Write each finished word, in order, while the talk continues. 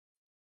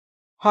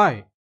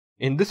Hi,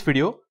 in this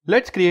video,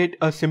 let's create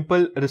a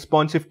simple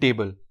responsive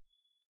table.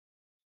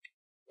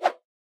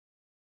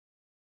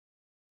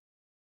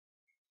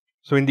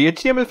 So in the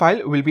HTML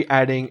file, we'll be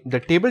adding the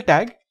table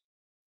tag.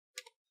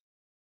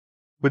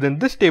 Within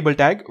this table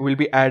tag, we'll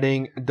be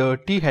adding the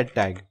t-head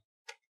tag.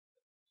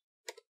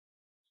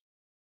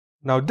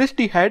 Now this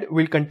t-head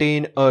will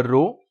contain a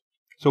row,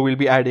 so we'll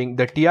be adding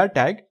the tr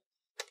tag.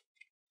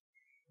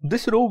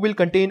 This row will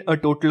contain a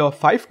total of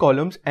 5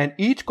 columns and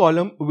each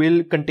column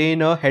will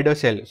contain a header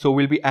cell, so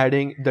we'll be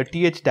adding the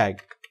th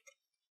tag.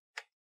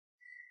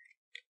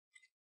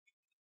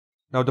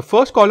 Now the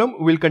first column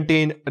will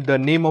contain the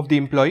name of the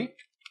employee.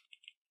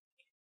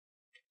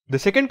 The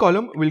second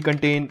column will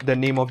contain the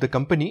name of the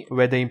company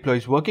where the employee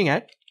is working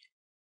at.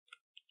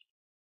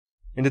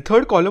 In the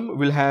third column,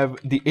 we'll have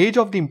the age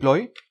of the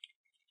employee.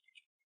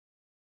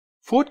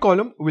 Fourth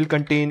column will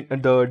contain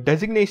the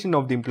designation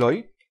of the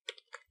employee.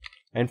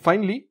 And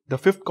finally, the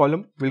fifth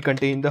column will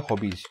contain the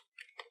hobbies.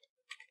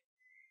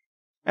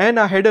 And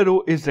our header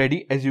row is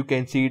ready, as you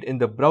can see it in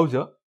the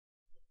browser.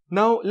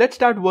 Now let's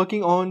start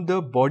working on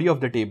the body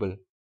of the table.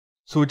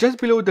 So just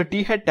below the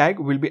t-head tag,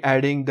 we'll be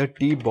adding the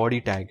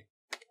t-body tag.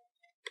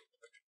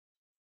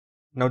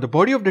 Now the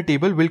body of the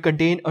table will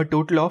contain a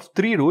total of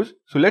 3 rows.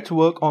 So let's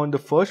work on the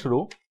first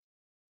row.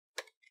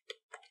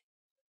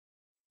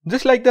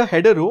 Just like the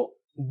header row,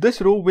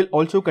 this row will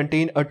also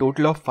contain a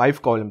total of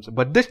 5 columns,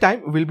 but this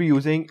time we'll be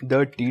using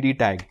the td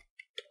tag.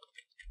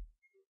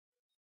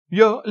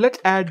 Here, let's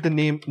add the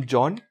name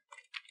John.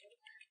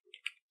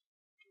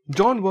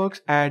 John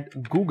works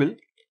at Google.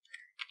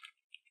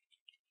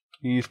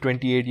 He is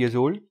 28 years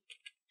old.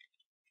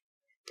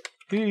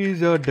 He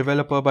is a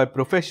developer by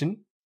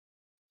profession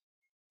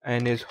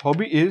and his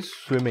hobby is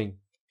swimming.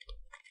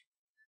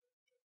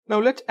 Now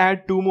let's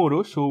add 2 more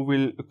rows, so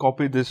we'll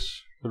copy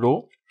this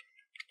row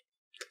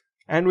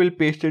and we'll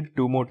paste it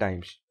 2 more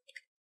times.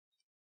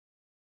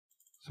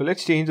 So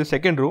let's change the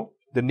second row.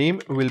 The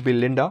name will be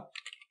Linda.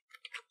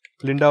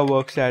 Linda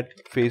works at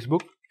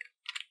Facebook.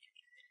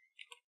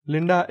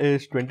 Linda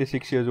is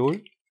 26 years old.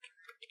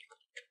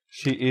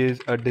 She is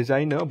a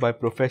designer by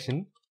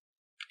profession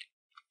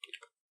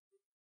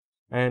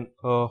and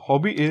her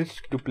hobby is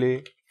to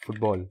play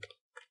football.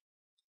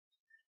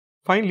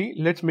 Finally,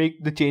 let's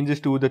make the changes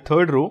to the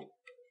third row.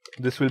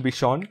 This will be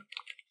Sean.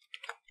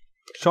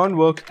 Sean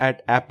works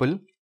at Apple.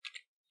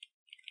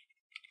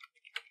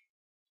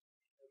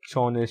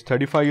 Sean is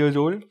 35 years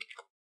old.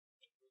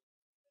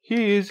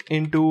 He is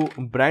into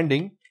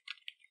branding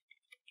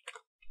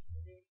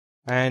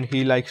and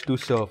he likes to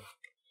surf.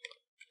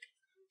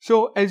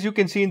 So as you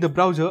can see in the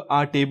browser,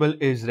 our table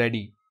is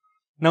ready.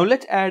 Now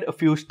let's add a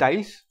few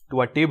styles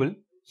to our table.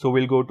 So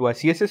we'll go to our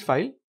CSS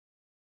file.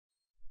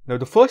 Now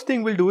the first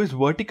thing we'll do is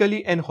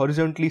vertically and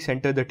horizontally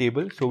center the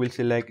table. So we'll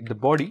select the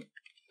body.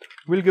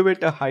 We'll give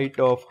it a height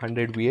of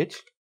 100 VH.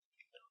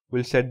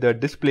 We'll set the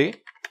display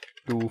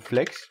to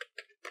flex.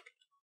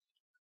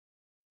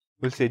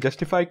 We'll say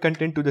justify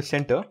content to the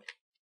center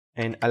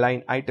and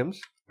align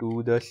items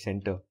to the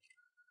center.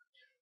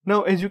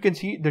 Now as you can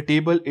see, the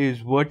table is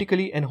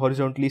vertically and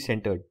horizontally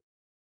centered.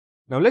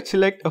 Now let's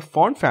select a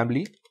font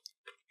family.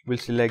 We'll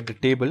select the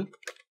table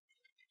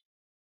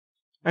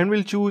and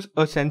we'll choose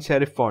a sans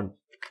serif font.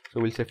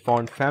 So we'll say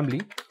font family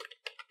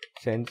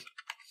sans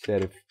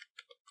serif.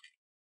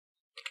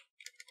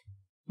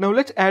 Now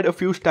let's add a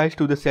few styles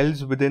to the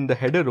cells within the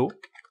header row.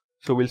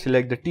 So we'll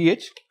select the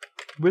th.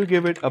 We'll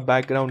give it a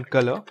background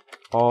color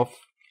of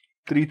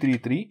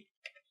 333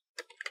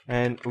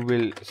 and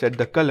we'll set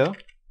the color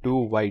to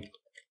white.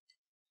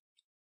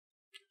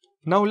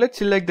 Now let's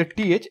select the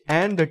th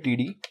and the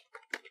td.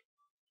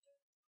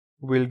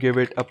 We'll give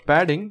it a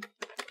padding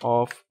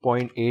of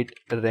 0.8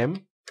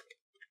 rem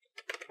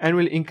and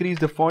we'll increase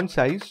the font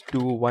size to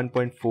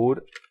 1.4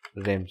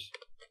 rems.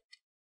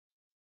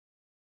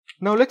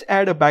 Now let's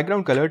add a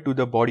background color to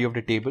the body of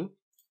the table.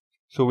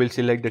 So we'll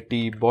select the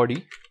t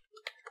body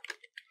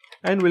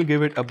and we'll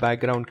give it a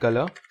background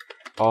color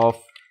of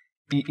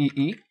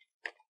EEE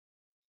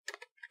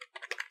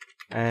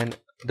and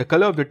the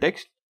color of the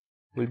text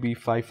will be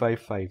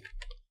 555.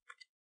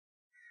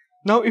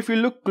 Now if you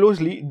look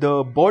closely,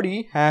 the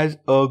body has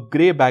a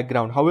gray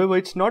background. However,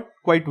 it's not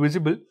quite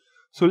visible.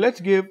 So let's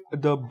give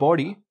the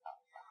body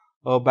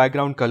a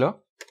background color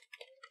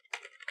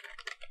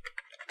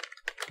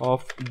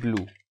of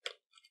blue.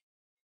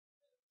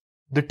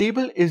 The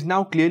table is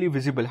now clearly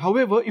visible.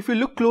 However, if you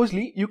look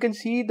closely, you can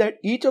see that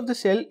each of the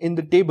cell in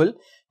the table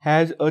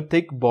has a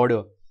thick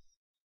border.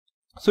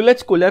 So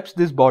let's collapse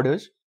these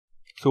borders.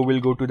 So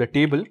we'll go to the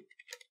table.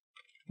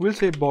 We'll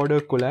say border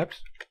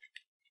collapse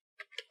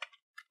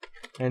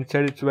and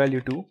set its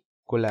value to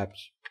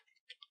collapse.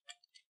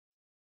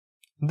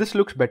 This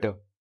looks better.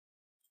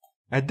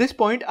 At this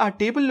point, our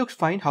table looks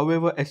fine.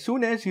 However, as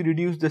soon as you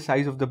reduce the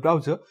size of the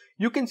browser,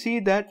 you can see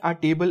that our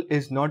table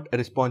is not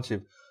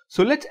responsive.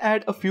 So let's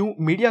add a few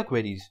media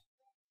queries.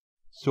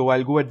 So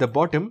I'll go at the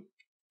bottom.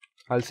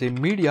 I'll say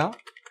media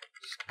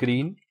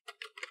screen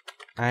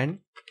and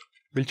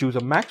we'll choose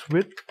a max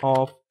width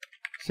of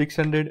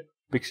 600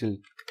 pixels.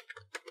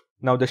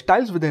 Now the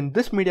styles within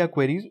this media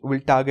queries will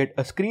target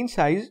a screen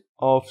size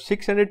of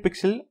 600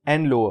 pixel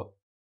and lower.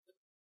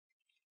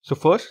 So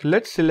first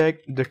let's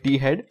select the T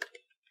head.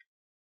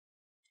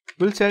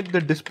 We'll set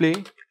the display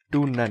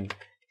to none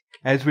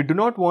as we do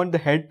not want the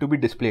head to be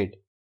displayed.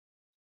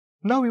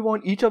 Now we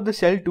want each of the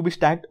cells to be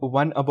stacked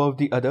one above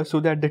the other so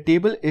that the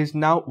table is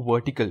now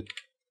vertical.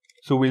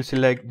 So we'll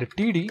select the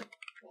TD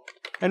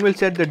and we'll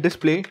set the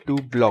display to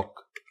block.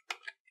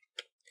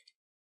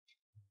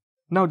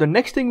 Now the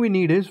next thing we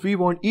need is we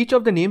want each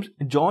of the names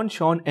John,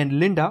 Sean and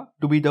Linda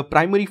to be the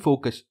primary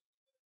focus.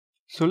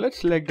 So let's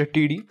select the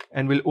TD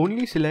and we'll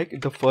only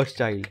select the first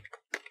child.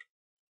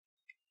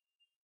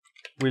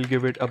 We'll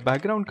give it a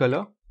background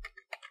color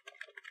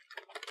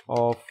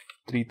of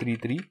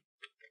 333.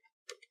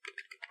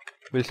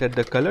 We'll set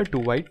the color to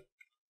white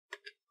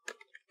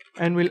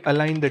and we'll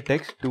align the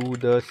text to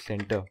the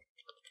center.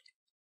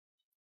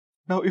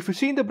 Now if you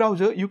see in the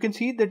browser, you can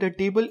see that the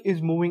table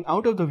is moving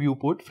out of the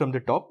viewport from the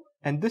top,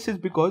 and this is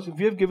because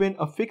we have given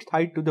a fixed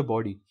height to the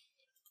body.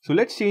 So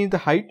let's change the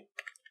height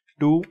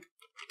to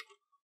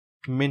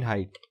min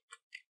height.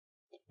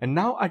 And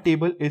now our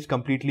table is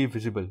completely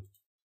visible.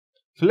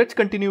 So let's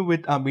continue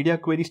with our media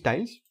query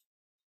styles.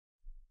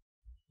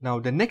 Now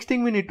the next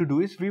thing we need to do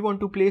is we want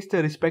to place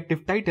the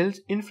respective titles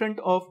in front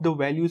of the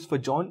values for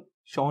John,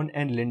 Sean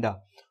and Linda.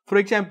 For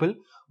example,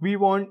 we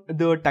want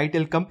the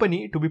title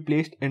company to be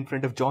placed in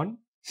front of John.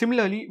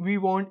 Similarly, we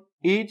want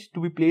age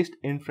to be placed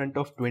in front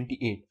of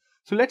 28.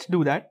 So let's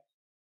do that.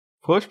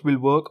 First we'll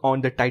work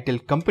on the title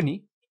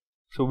company.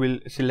 So we'll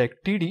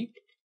select TD.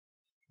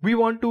 We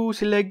want to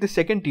select the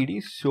second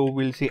TD. So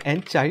we'll say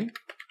nth child,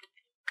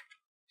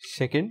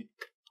 second,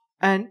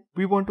 and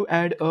we want to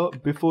add a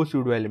before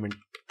pseudo element.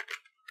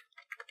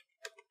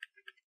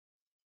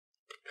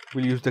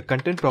 We'll use the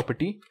content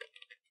property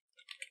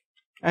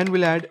and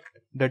we'll add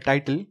the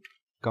title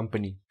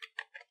company.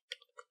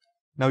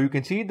 Now you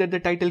can see that the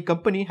title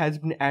company has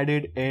been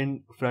added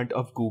in front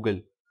of Google.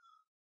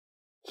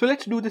 So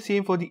let's do the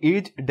same for the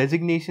age,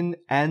 designation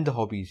and the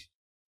hobbies.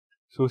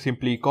 So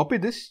simply copy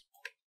this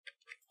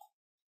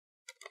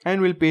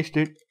and we'll paste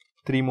it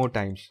 3 more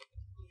times.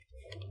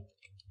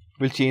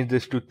 We'll change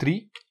this to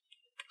 3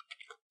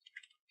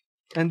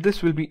 and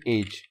this will be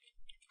age.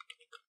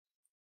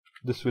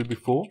 This will be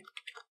 4.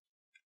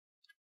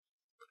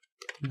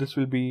 This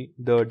will be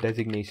the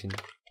designation.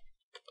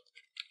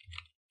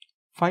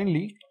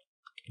 Finally,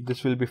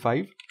 this will be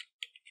 5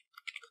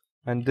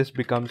 and this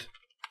becomes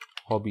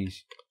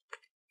hobbies.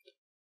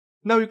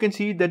 Now you can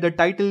see that the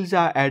titles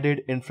are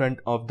added in front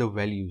of the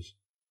values.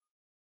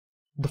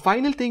 The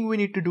final thing we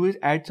need to do is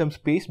add some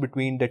space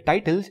between the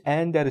titles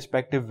and their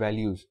respective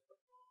values.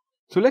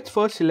 So let's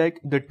first select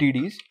the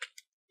TDs.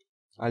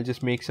 I'll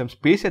just make some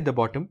space at the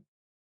bottom.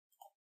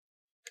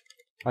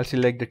 I'll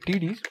select the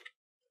TDs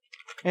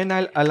and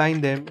I'll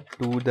align them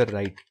to the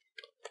right.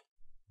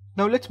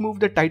 Now let's move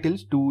the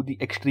titles to the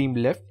extreme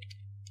left.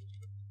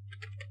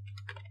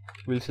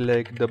 We'll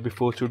select the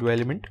before pseudo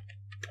element.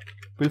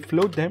 We'll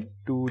float them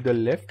to the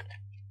left.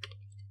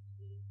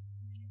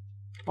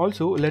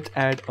 Also, let's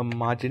add a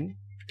margin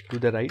to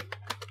the right,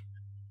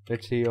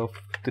 let's say of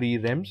 3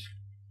 rems.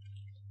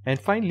 And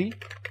finally,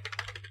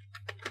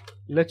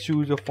 let's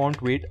choose a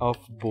font weight of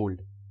bold.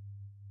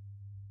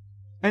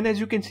 And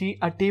as you can see,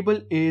 our table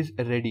is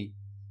ready.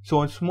 So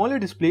on smaller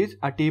displays,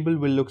 our table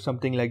will look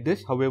something like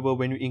this. However,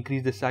 when you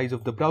increase the size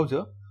of the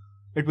browser,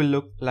 it will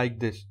look like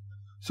this.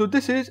 So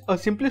this is a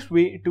simplest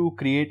way to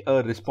create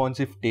a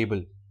responsive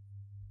table.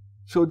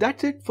 So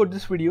that's it for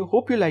this video.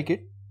 Hope you like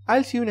it.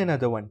 I'll see you in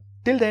another one.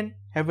 Till then,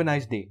 have a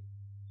nice day.